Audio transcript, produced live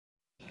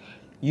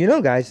You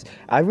know, guys,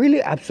 I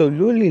really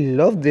absolutely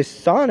love this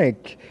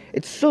Sonic.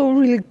 It's so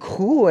really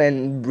cool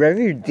and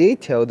very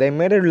detailed. They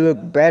made it look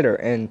better,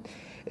 and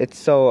it's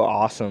so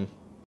awesome.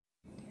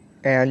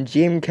 And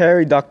Jim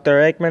Carrey,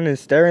 Dr. Eggman is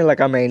staring like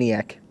a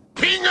maniac.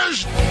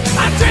 Fingers!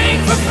 I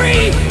drank for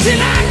free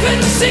till I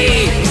couldn't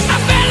see. I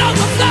fell on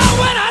the floor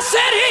when I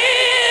said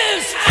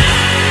his.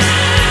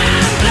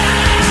 I'm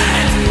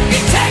blind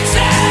in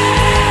Texas.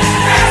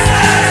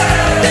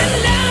 The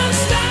Lone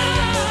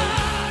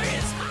Star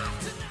is hot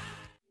tonight.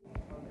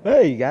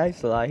 Hey guys,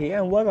 Salah here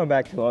and welcome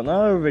back to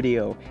another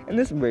video. In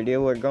this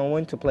video we're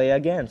going to play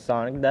again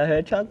Sonic the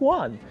Hedgehog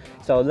 1.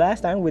 So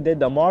last time we did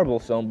the Marble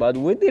Zone, but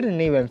we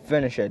didn't even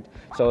finish it.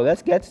 So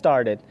let's get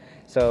started.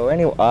 So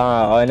anyway,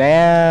 an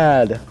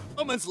ad.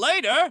 Moments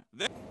later,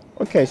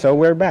 Okay, so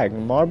we're back.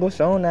 Marble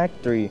Zone Act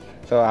 3.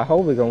 So I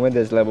hope we can win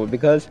this level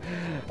because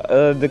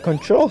the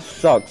control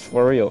sucks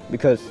for real.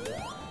 Because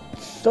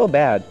it's so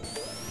bad.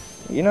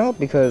 You know,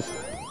 because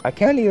I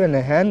can't even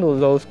handle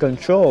those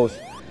controls.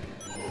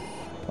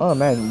 Oh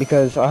man,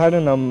 because I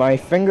don't know, my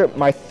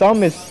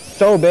thumb is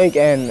so big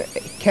and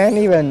can't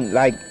even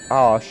like,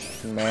 oh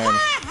man,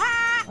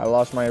 I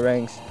lost my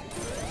rings.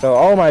 So,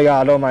 oh my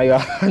god, oh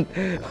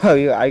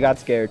I got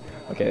scared.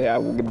 Okay, I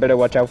better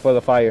watch out for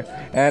the fire.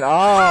 And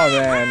oh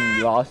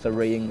man, lost the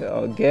ring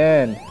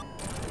again.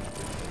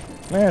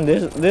 Man,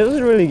 this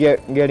is really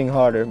getting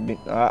harder.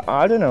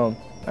 I don't know.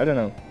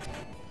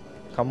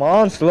 Come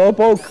on,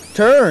 Slowpoke,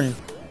 turn.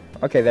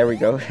 Okay, there we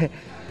go.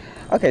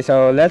 Okay,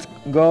 so let's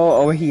go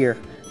over here.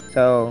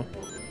 So,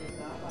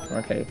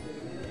 okay,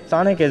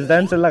 Sonic is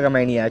dancing like a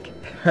maniac.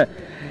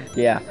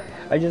 Yeah,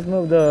 I just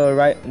moved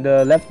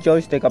the left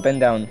joystick up and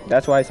down.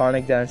 That's why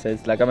Sonic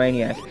dances like a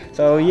maniac.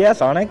 So yeah,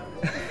 Sonic,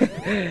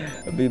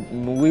 we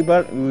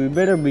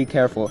better be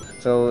careful.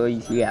 So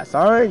yeah,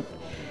 Sonic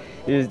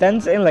is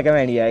dancing like a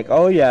maniac.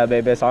 Oh yeah,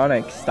 baby,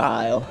 Sonic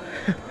style.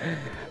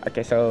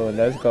 Okay, so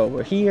let's go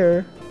over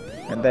here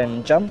and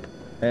then jump,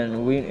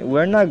 and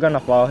we're not gonna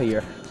fall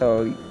here.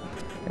 So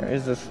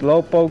there's a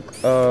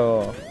Slowpoke.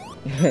 Oh.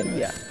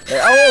 Yeah.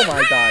 Oh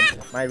my god,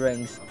 my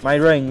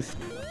rings.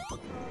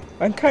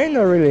 I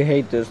kinda really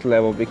hate this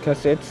level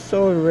because it's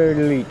so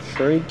really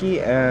tricky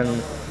and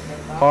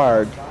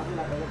hard.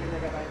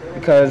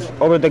 Because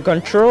over the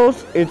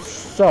controls, it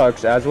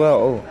sucks as well.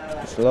 Oh,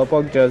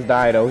 Slowpoke just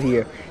died over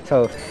here.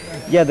 So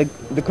yeah,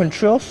 the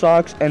control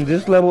sucks, and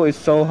this level is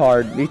so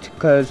hard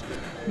because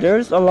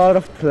there's a lot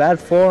of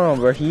platform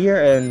over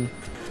here, and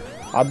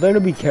I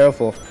better be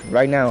careful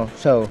right now.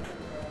 So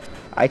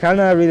I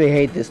kinda really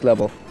hate this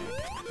level.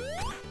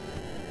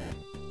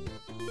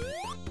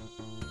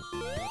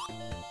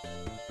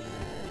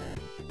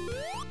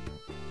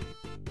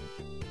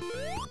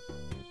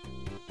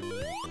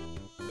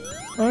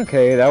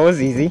 Okay, that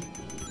was easy.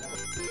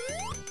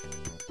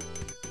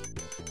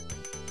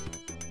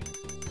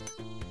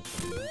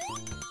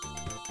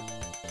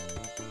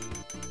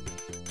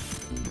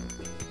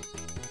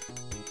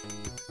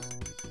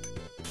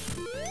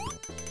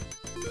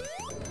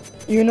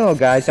 You know,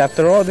 guys,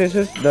 after all, this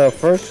is the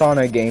first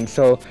Sonic game,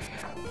 so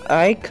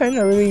I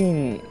kinda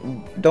really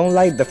don't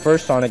like the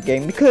first Sonic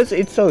game because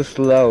it's so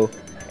slow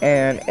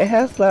and it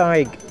has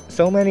like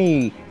so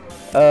many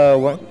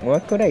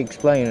what could I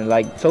explain?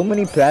 Like so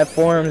many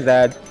platforms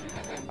that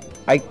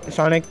I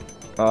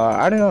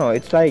don't know,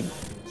 it's like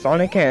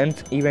Sonic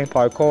can't even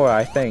parkour,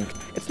 I think.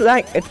 It's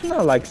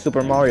not like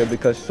Super Mario,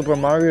 because Super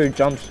Mario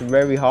jumps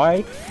very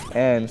high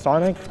and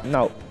Sonic,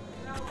 no,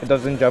 it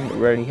doesn't jump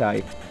very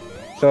high.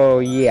 So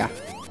yeah,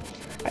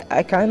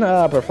 I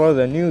kinda prefer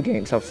the new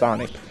games of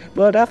Sonic.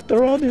 But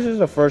after all, this is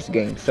the first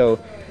game, so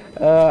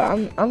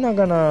I'm not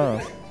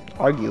gonna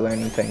argue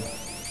anything.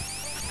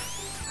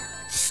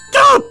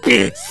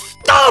 stupid,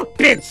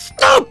 stupid,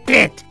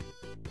 stupid.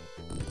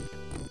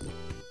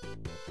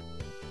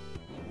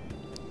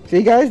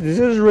 See guys, this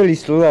is really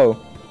slow.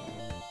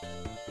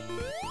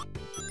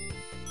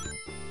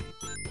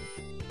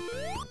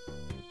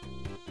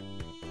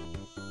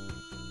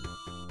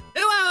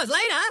 2 hours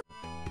later.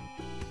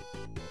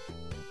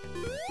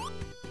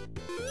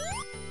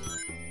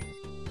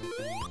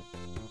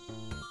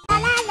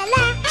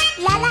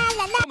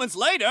 Moments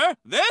later,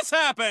 this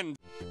happened.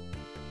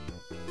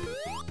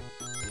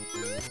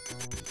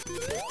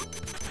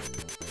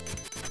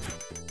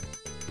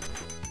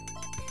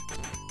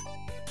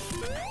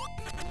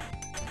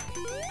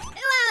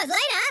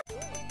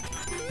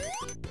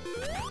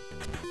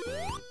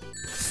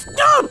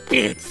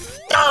 Stupid,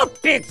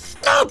 stupid,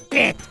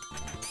 stupid.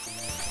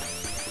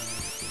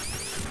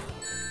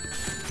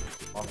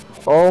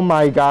 Oh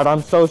my god,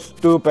 I'm so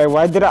stupid.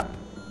 Why did I...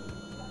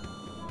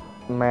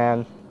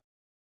 Man.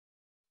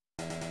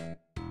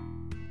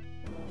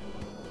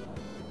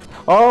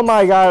 Oh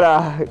my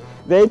god,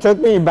 they took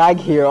me back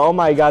here. Oh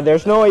my god,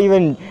 there's no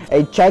even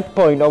a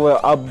checkpoint over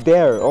up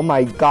there. Oh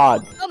my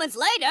god. Moments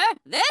later,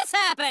 this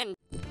happened.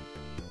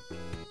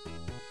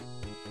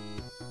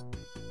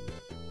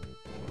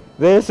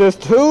 This is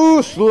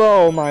too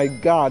slow. My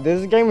god,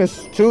 this game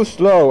is too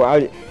slow.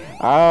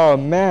 Oh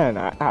man,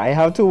 I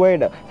have to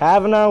wait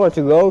half an hour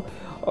to go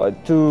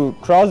to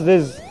cross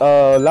this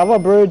lava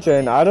bridge,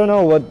 and I don't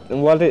know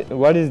what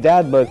is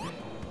that, but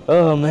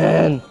oh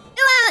man. 2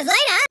 hours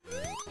later.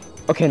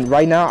 Okay,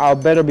 right now I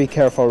better be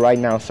careful right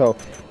now. So,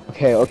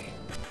 okay.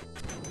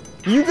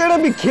 You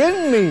gotta be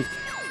kidding me!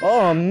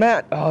 Oh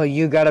man, oh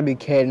you gotta be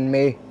kidding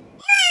me.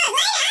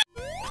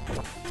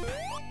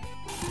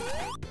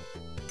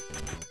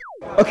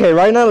 Okay,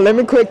 right now let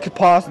me quick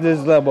pause this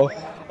level.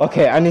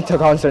 Okay, I need to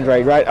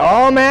concentrate, right?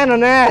 Oh man, on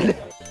that!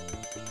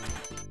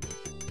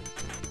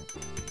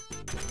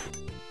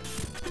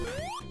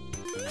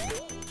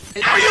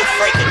 Are you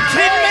freaking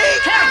kidding me?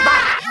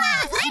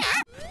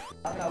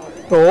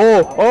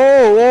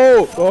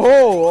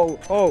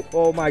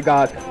 Oh my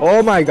god.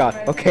 Oh my god.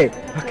 Okay.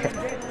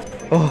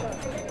 Oh,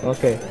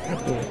 okay.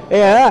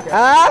 Yeah.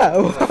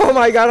 Oh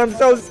my god, I'm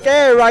so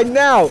scared right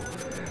now.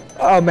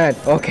 Oh man.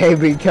 Okay,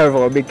 be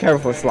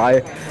careful,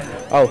 Sly.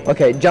 Oh,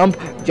 okay, jump.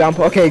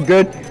 Okay,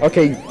 good.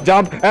 Okay,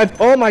 jump. And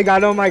oh my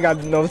god,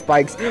 no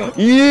spikes.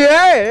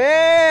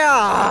 Yeah!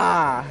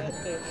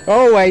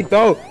 Oh wait,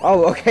 though.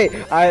 Oh, okay.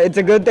 It's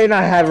a good thing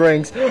I have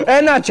rings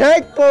and a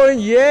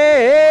checkpoint.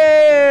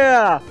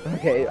 Yeah.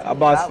 Okay, a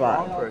boss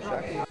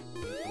fight.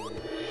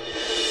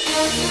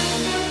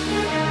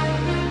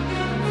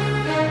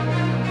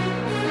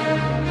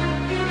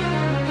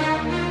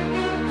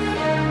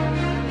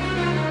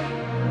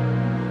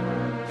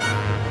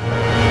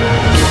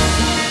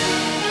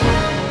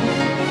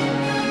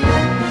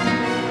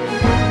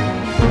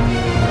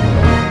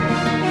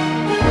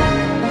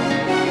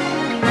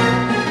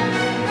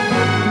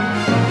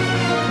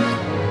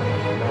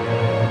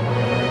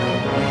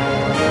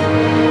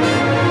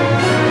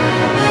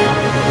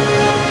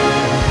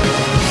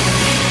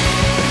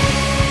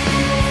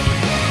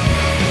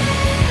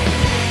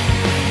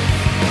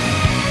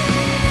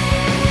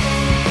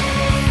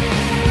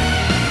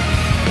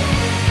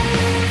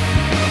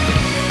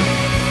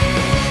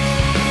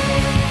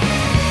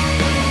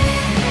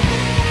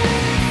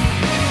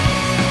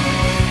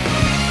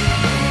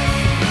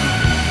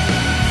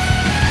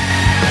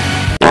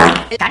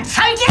 That's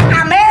how you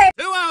get me.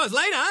 2 hours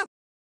later.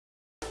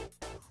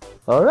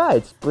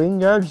 Alright,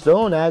 Springyard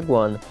Zone Act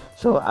 1.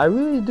 So I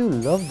really do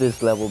love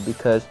this level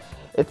because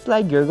it's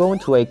like you're going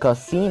to a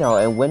casino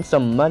and win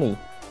some money.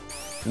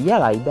 Yeah,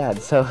 like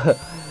that. So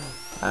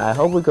I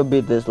hope we could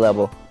beat this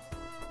level.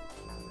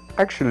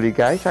 Actually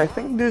guys, I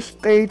think this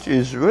stage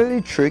is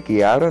really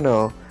tricky. I don't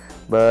know.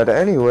 But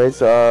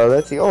anyways,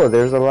 let's see. Oh,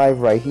 there's a life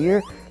right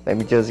here. Let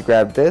me just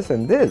grab this,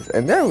 and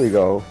there we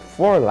go.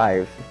 4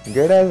 lives.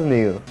 Good as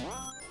new.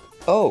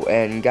 Oh,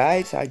 and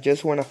guys, I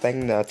just want to thank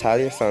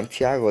Natalia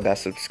Santiago that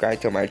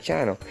subscribed to my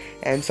channel,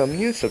 and some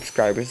new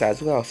subscribers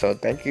as well. So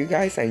thank you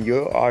guys, and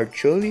you are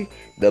truly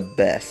the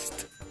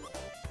best.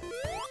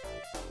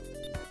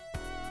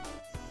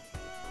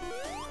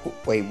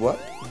 Wait,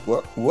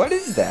 what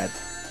is that?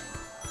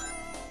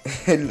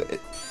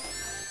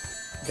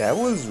 That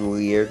was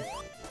weird.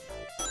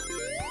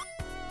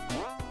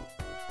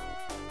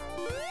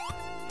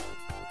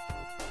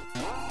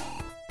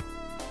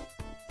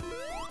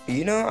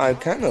 You know, I'm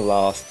kinda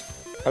lost.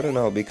 I don't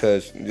know,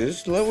 because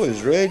this level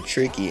is really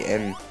tricky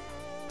and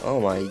oh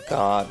my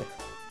god.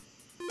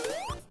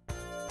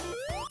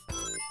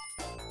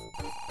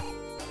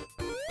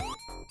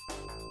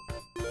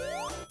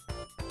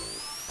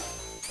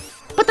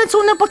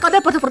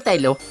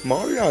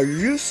 Mario, are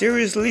you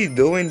seriously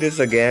doing this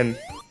again?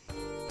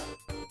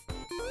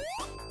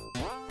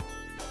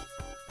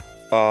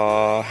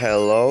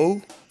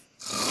 Hello?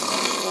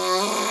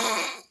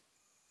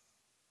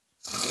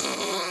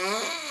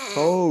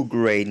 Oh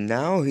great,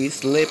 now he's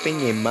sleeping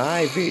in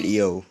my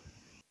video.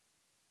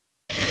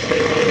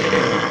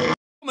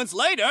 Moments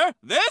later,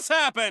 this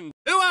happened.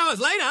 2 hours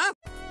later.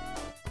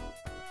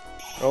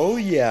 Oh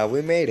yeah,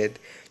 we made it.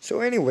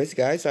 So anyways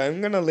guys,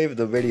 I'm gonna leave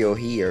the video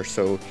here.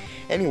 So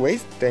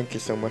anyways, thank you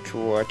so much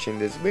for watching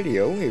this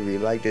video. If you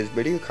like this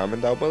video,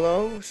 comment down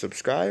below,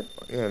 subscribe,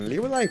 and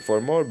leave a like for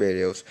more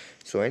videos.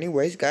 So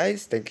anyways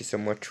guys, thank you so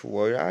much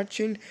for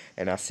watching,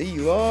 and I'll see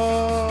you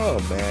all,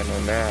 man,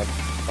 on that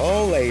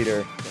all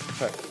later.